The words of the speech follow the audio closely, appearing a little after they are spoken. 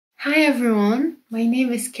Hi everyone, my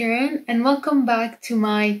name is Karen and welcome back to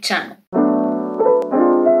my channel.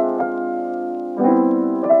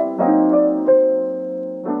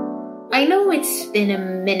 I know it's been a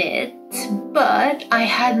minute, but I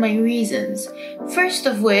had my reasons. First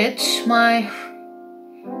of which, my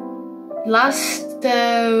last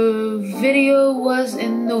video was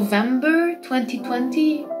in November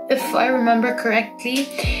 2020, if I remember correctly,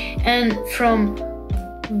 and from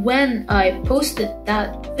when I posted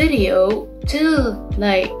that video till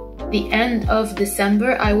like the end of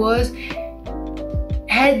December, I was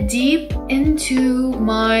head deep into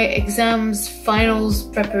my exams finals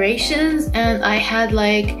preparations, and I had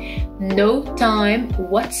like no time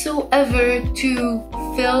whatsoever to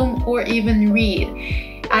film or even read.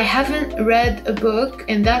 I haven't read a book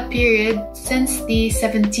in that period since the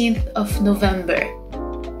 17th of November,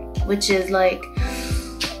 which is like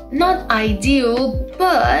not ideal,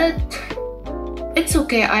 but it's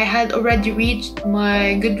okay. I had already reached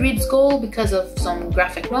my Goodreads goal because of some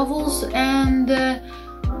graphic novels, and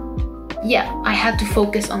yeah, I had to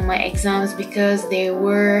focus on my exams because they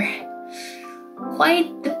were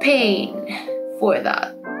quite the pain for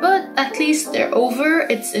that. But at least they're over.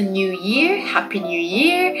 It's a new year. Happy New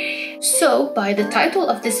Year. So by the title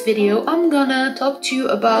of this video, I'm gonna talk to you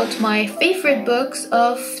about my favorite books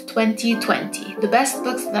of 2020. The best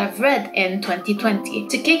books that I've read in 2020.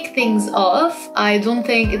 To kick things off, I don't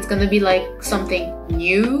think it's gonna be like something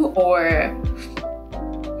new or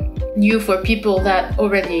new for people that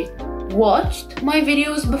already watched my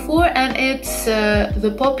videos before, and it's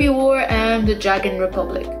The Poppy War and The Dragon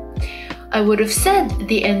Republic. I would have said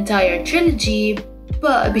the entire trilogy,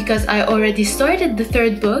 but because I already started the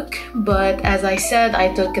third book, but as I said,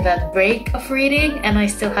 I took that break of reading and I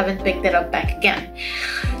still haven't picked it up back again.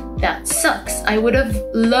 That sucks. I would have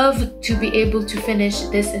loved to be able to finish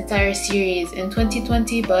this entire series in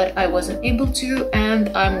 2020, but I wasn't able to,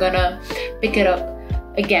 and I'm gonna pick it up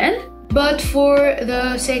again. But for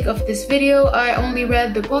the sake of this video, I only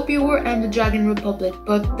read The Poppy War and The Dragon Republic,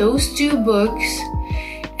 but those two books,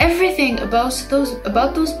 everything about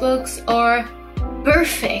those books are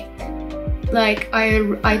perfect. Like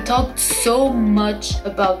I talked so much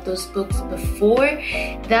about those books before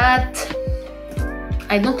that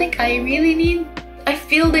I don't think I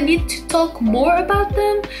feel the need to talk more about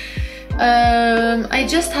them. I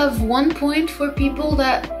just have one point for people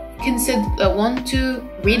that want to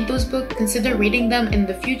read those books, consider reading them in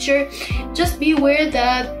the future. Just be aware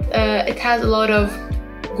that it has a lot of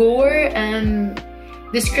gore and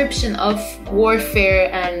description of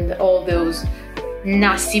warfare and all those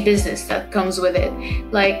nasty business that comes with it.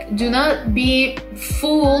 Like, do not be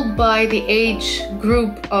fooled by the age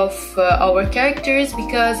group of our characters,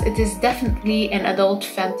 because it is definitely an adult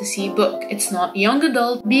fantasy book. It's not young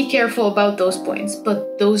adult. Be careful about those points.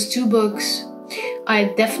 But those two books,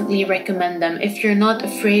 I definitely recommend them. If you're not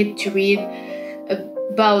afraid to read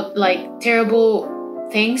about like terrible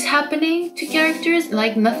things happening to characters,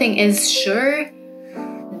 like nothing is sure,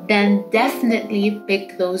 then definitely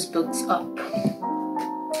pick those books up.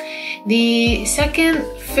 The second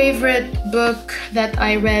favorite book that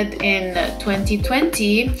I read in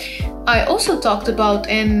 2020, I also talked about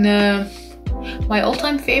in my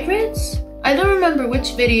all-time favorites. I don't remember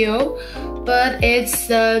which video, but it's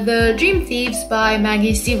the Dream Thieves by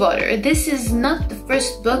Maggie Stiefvater. This is not the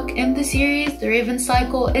first book in the series, The Raven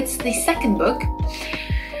Cycle. It's the second book.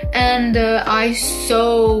 And I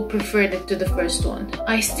so preferred it to the first one.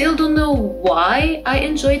 I still don't know why I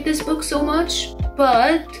enjoyed this book so much,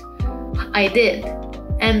 but I did.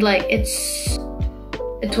 And like it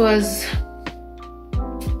was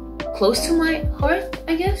close to my heart,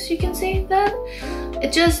 I guess you can say that.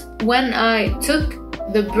 It just, when I took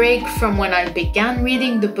the break from when I began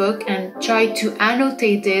reading the book and tried to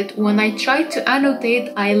annotate it, when I tried to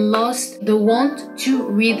annotate, I lost the want to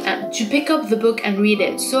read and to pick up the book and read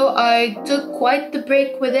it. So I took quite the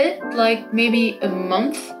break with it, like maybe a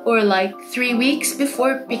month or like 3 weeks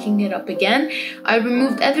before picking it up again. I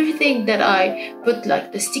removed everything that I put,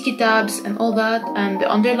 like the sticky tabs and all that, and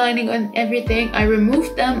the underlining and everything. I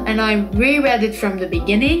removed them and I reread it from the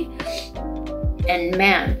beginning. And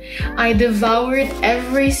man, I devoured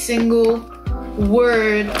every single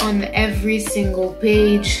word on every single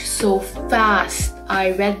page so fast.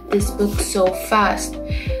 I read this book so fast.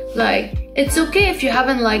 Like, it's okay if you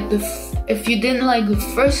haven't liked if you didn't like the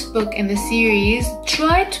first book in the series,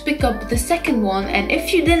 try to pick up the second one. And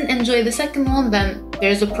if you didn't enjoy the second one, then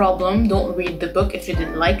there's a problem. Don't read the book if you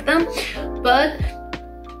didn't like them. But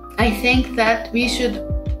I think that we should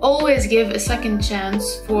always give a second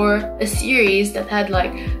chance for a series that had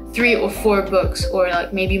like 3 or 4 books, or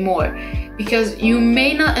like maybe more, because you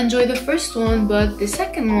may not enjoy the first one, but the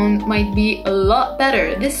second one might be a lot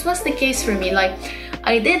better. This was the case for me. Like,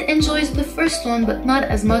 I did enjoy the first one, but not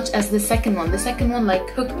as much as the second one. The second one like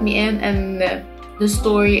hooked me in and the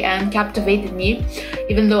story and captivated me,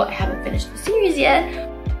 even though I haven't finished the series yet.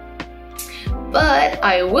 But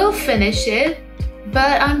I will finish it,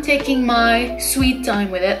 but I'm taking my sweet time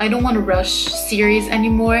with it. I don't want to rush series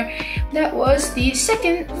anymore. That was the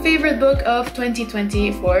second favorite book of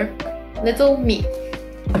 2020 for little me.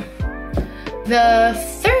 The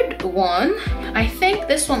third one, I think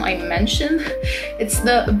this one I mentioned. It's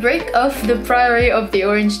The Break of the Priory of the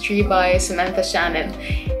Orange Tree by Samantha Shannon.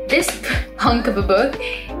 This hunk of a book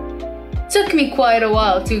took me quite a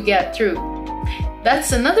while to get through.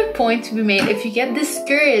 That's another point to be made. If you get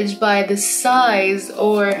discouraged by the size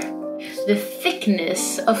or the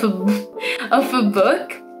thickness of a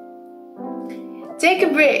book, take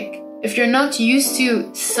a break. If you're not used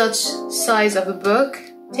to such size of a book,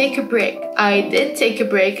 take a break. I did take a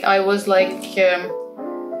break. I was like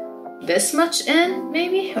this much in,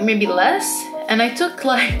 maybe, or maybe less. And I took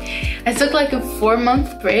like a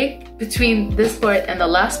 4-month break between this part and the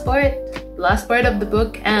last part of the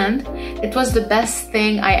book, and it was the best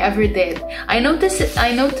thing I ever did. I noticed the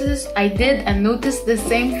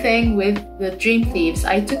same thing with the Dream Thieves.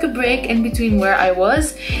 I took a break in between where I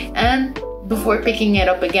was and before picking it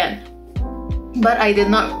up again. But I did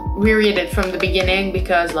not reread it from the beginning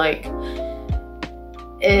because, like,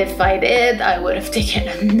 if I did, I would have taken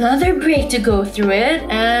another break to go through it,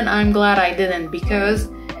 and I'm glad I didn't, because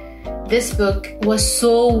this book was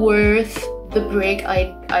so worth the break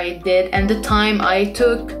I did and the time I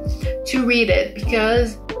took to read it,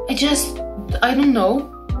 because I don't know,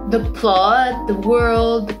 the plot, the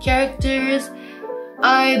world, the characters.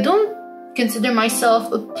 I don't consider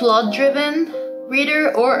myself a plot-driven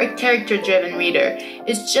reader or a character-driven reader.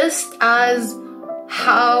 It's just as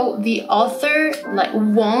how the author like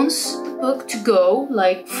wants the book to go,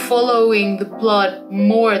 like following the plot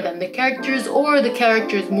more than the characters or the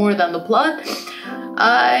characters more than the plot.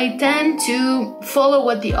 I tend to follow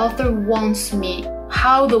what the author wants me,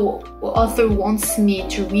 how the author wants me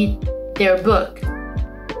to read their book.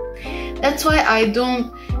 That's why I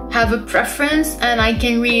don't have a preference, and I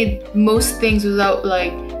can read most things without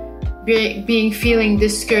like feeling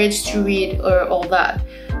discouraged to read or all that.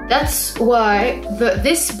 That's why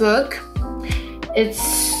this book,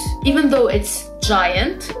 even though it's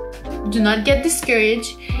giant, do not get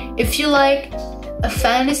discouraged. If you like a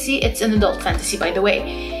fantasy, it's an adult fantasy, by the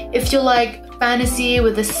way. If you like fantasy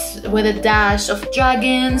with a dash of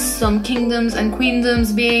dragons, some kingdoms and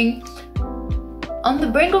queendoms being on the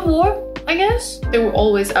brink of war, I guess. They were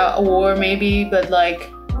always at a war, maybe, but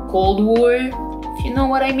like Cold War, if you know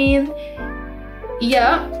what I mean.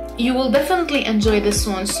 Yeah, you will definitely enjoy this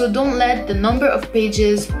one, so don't let the number of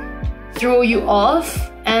pages throw you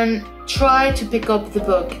off, and try to pick up the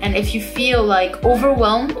book. And if you feel like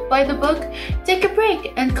overwhelmed by the book, take a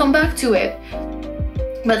break and come back to it.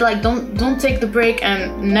 But like, don't take the break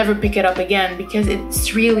and never pick it up again, because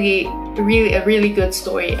it's really a really good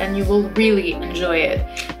story and you will really enjoy it.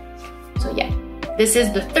 So yeah, this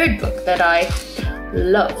is the third book that I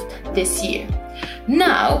loved this year.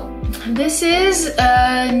 Now, this is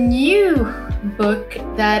a new book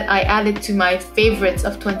that I added to my favorites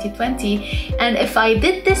of 2020, and if I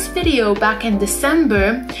did this video back in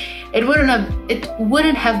December, it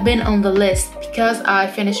wouldn't have been on the list, because I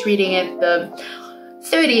finished reading it the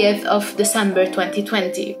 30th of December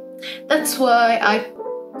 2020. That's why I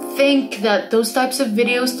think that those types of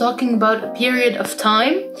videos talking about a period of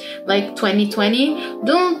time like 2020,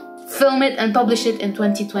 don't film it and publish it in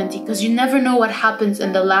 2020, because you never know what happens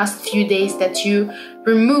in the last few days that you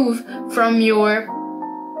remove from your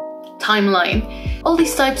timeline. All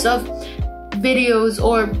these types of videos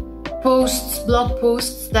or posts, blog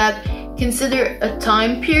posts that consider a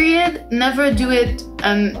time period, never do it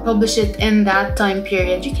and publish it in that time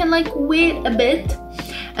period. You can like wait a bit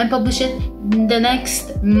and publish it the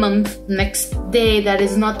next month, next day that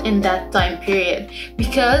is not in that time period,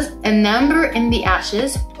 because An Ember in the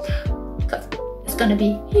Ashes, it's gonna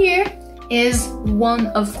be here, is one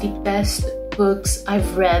of the best books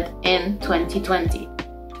I've read in 2020.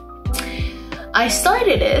 I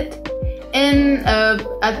started it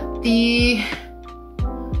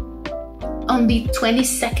on the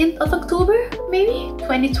 22nd of October, maybe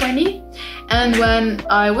 2020, and when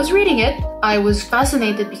I was reading it, I was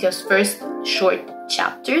fascinated because first, short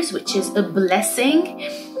chapters, which is a blessing,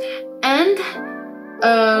 and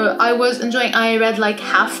I was enjoying. I read like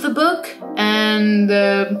half the book, and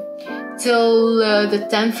till the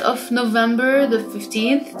 10th of November, the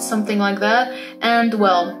 15th, something like that. And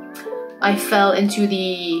well, I fell into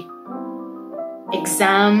the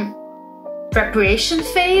exam preparation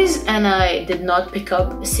phase and I did not pick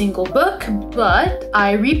up a single book, but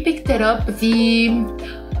I repicked it up the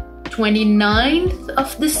 29th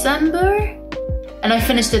of December and I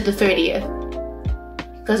finished it the 30th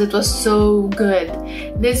because it was so good.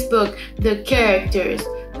 This book, the characters,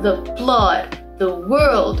 the plot, the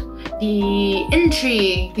world, the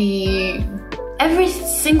intrigue, every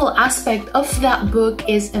single aspect of that book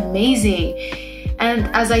is amazing. And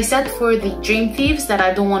as I said for the Dream Thieves, that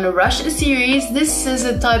I don't want to rush the series, this is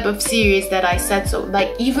a type of series that I said so.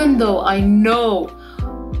 Like, even though I know,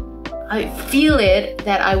 I feel it,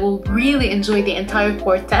 that I will really enjoy the entire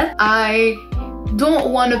quartet, I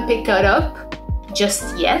don't want to pick it up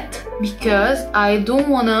just yet because I don't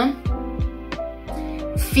want to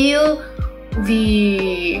feel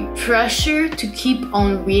the pressure to keep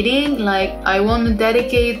on reading. Like, I want to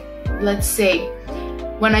dedicate, let's say,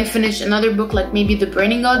 when I finish another book, like maybe The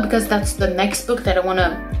Burning God, because that's the next book that I want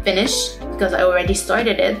to finish because I already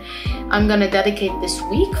started it. I'm gonna dedicate this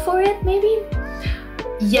week for it, maybe.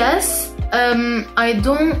 Yes, I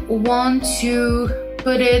don't want to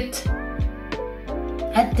put it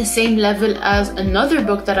at the same level as another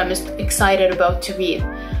book that I'm excited about to read.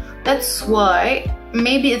 That's why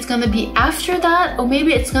maybe it's gonna be after that, or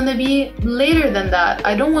maybe it's gonna be later than that.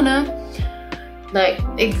 I don't wanna like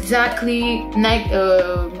exactly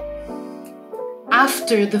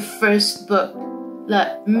after the first book.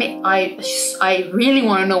 I really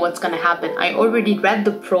want to know what's gonna happen. I already read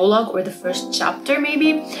the prologue or the first chapter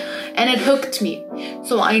maybe, and it hooked me.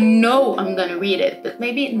 So I know I'm gonna read it, but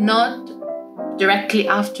maybe not directly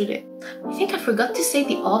after it. I think I forgot to say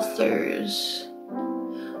the authors.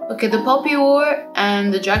 Okay, The Poppy War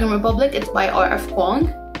and The Dragon Republic, it's by R.F.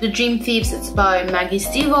 Kuang. The Dream Thieves, it's by Maggie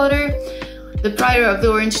Stiefvater. The Priory of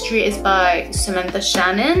the Orange Tree is by Samantha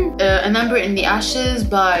Shannon. An Ember in the Ashes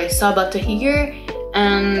by Saba Tahir.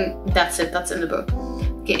 And that's it, that's in the book.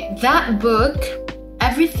 Okay, that book,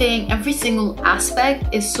 everything, every single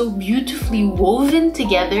aspect is so beautifully woven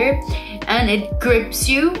together and it grips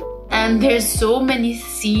you. And there's so many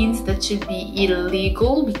scenes that should be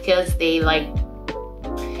illegal because they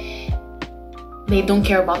don't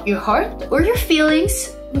care about your heart or your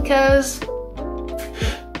feelings because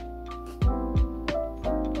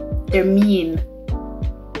they're mean.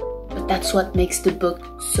 But that's what makes the book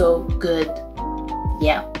so good.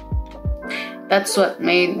 Yeah. That's what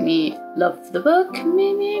made me love the book,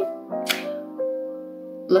 maybe.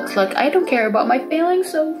 Looks like I don't care about my feelings,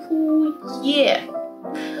 so yeah.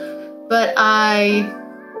 But I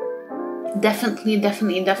definitely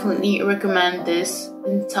recommend this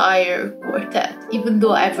entire quartet. Even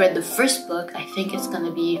though I've read the first book, I think it's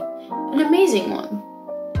gonna be an amazing one.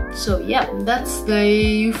 So yeah, that's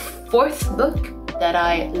the 4th book that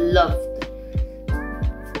I loved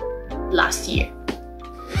last year.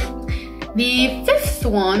 The 5th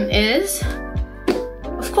one is,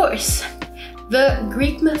 of course, the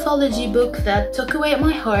Greek mythology book that took away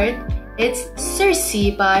my heart. It's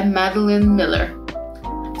Circe by Madeline Miller.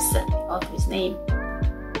 I said the author's name.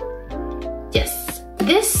 Yes,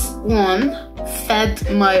 this one fed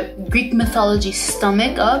my Greek mythology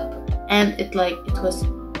stomach up, and it was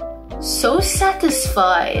so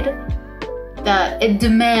satisfied that it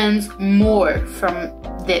demands more from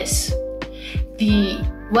this.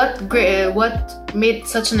 What made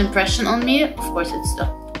such an impression on me, of course, it's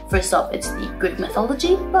first off, it's the Greek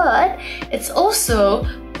mythology, but it's also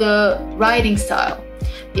the writing style.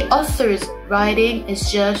 The author's writing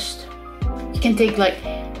is just, you can take like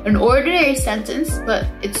an ordinary sentence, but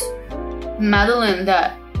it's Madeline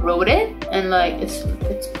that wrote it, and like it's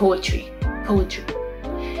poetry.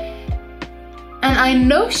 And I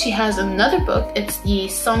know she has another book, it's the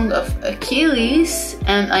Song of Achilles,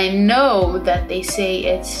 and I know that they say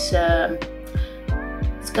it's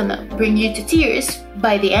gonna bring you to tears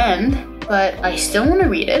by the end, but I still want to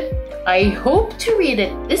read it. I hope to read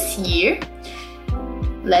it this year.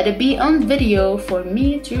 Let it be on video for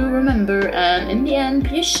me to remember, and in the end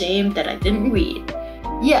be ashamed that I didn't read.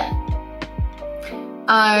 Yeah,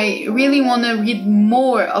 I really want to read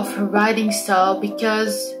more of her writing style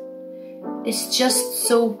because it's just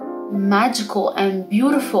so magical and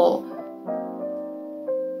beautiful.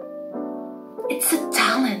 It's a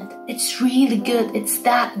talent. It's really good. It's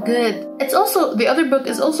that good. It's also, the other book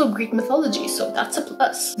is also Greek mythology, so that's a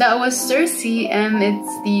plus. That was Circe, and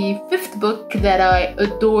it's the 5th book that I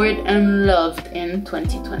adored and loved in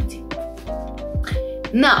 2020.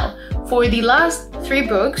 Now, for the last 3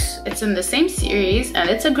 books, it's in the same series, and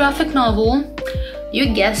it's a graphic novel.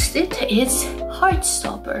 You guessed it, it's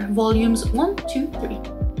Heartstopper, volumes 1, 2, 3.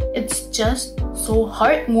 It's just so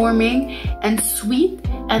heartwarming and sweet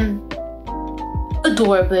and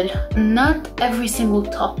adorable. Not every single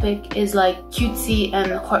topic is like cutesy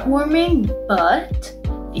and heartwarming, but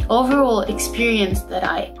the overall experience that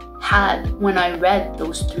I had when I read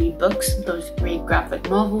those 3 books, those 3 graphic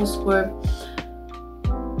novels, were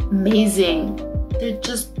amazing. They're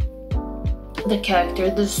just the character,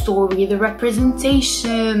 the story, the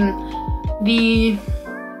representation, the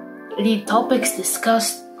topics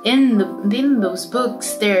discussed in those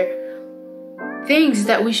books. They're things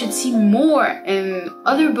that we should see more in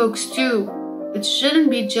other books too. It shouldn't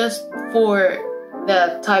be just for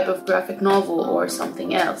the type of graphic novel or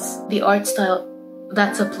something else. The art style,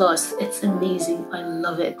 that's a plus. It's amazing. I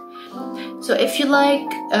love it. So if you like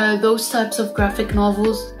those types of graphic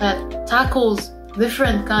novels that tackles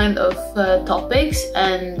different kind of topics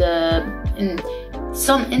and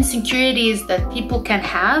some insecurities that people can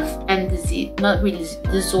have, and disease, not really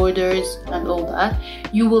disorders and all that,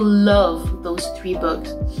 you will love those 3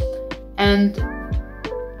 books. And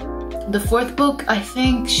the 4th book, I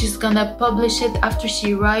think she's gonna publish it after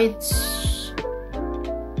she writes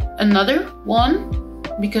another one,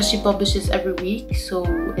 because she publishes every week, so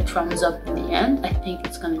it rounds up in the end. I think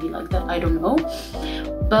it's gonna be like that, I don't know.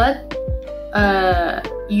 But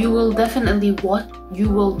you will definitely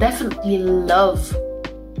love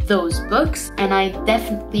those books, and I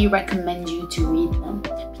definitely recommend you to read them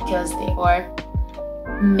because they are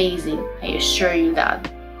amazing, I assure you that.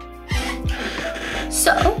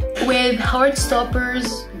 So with Heartstopper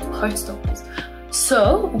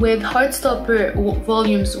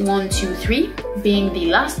volumes 1, 2, 3 being the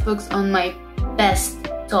last books on my best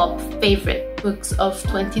top favorite books of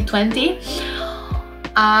 2020,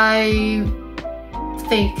 I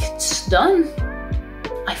think it's done.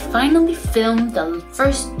 I finally filmed the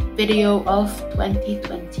first video of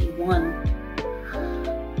 2021.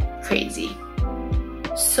 Crazy.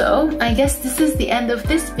 So I guess this is the end of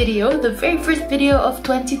this video, the very first video of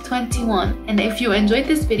 2021. And if you enjoyed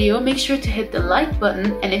this video, make sure to hit the like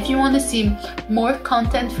button. And if you want to see more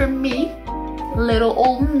content from me, little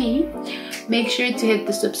old me, make sure to hit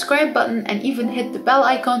the subscribe button and even hit the bell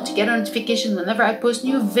icon to get a notification whenever I post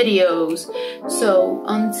new videos. So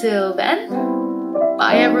until then,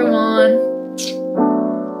 bye everyone!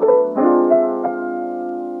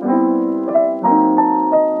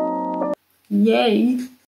 Yay!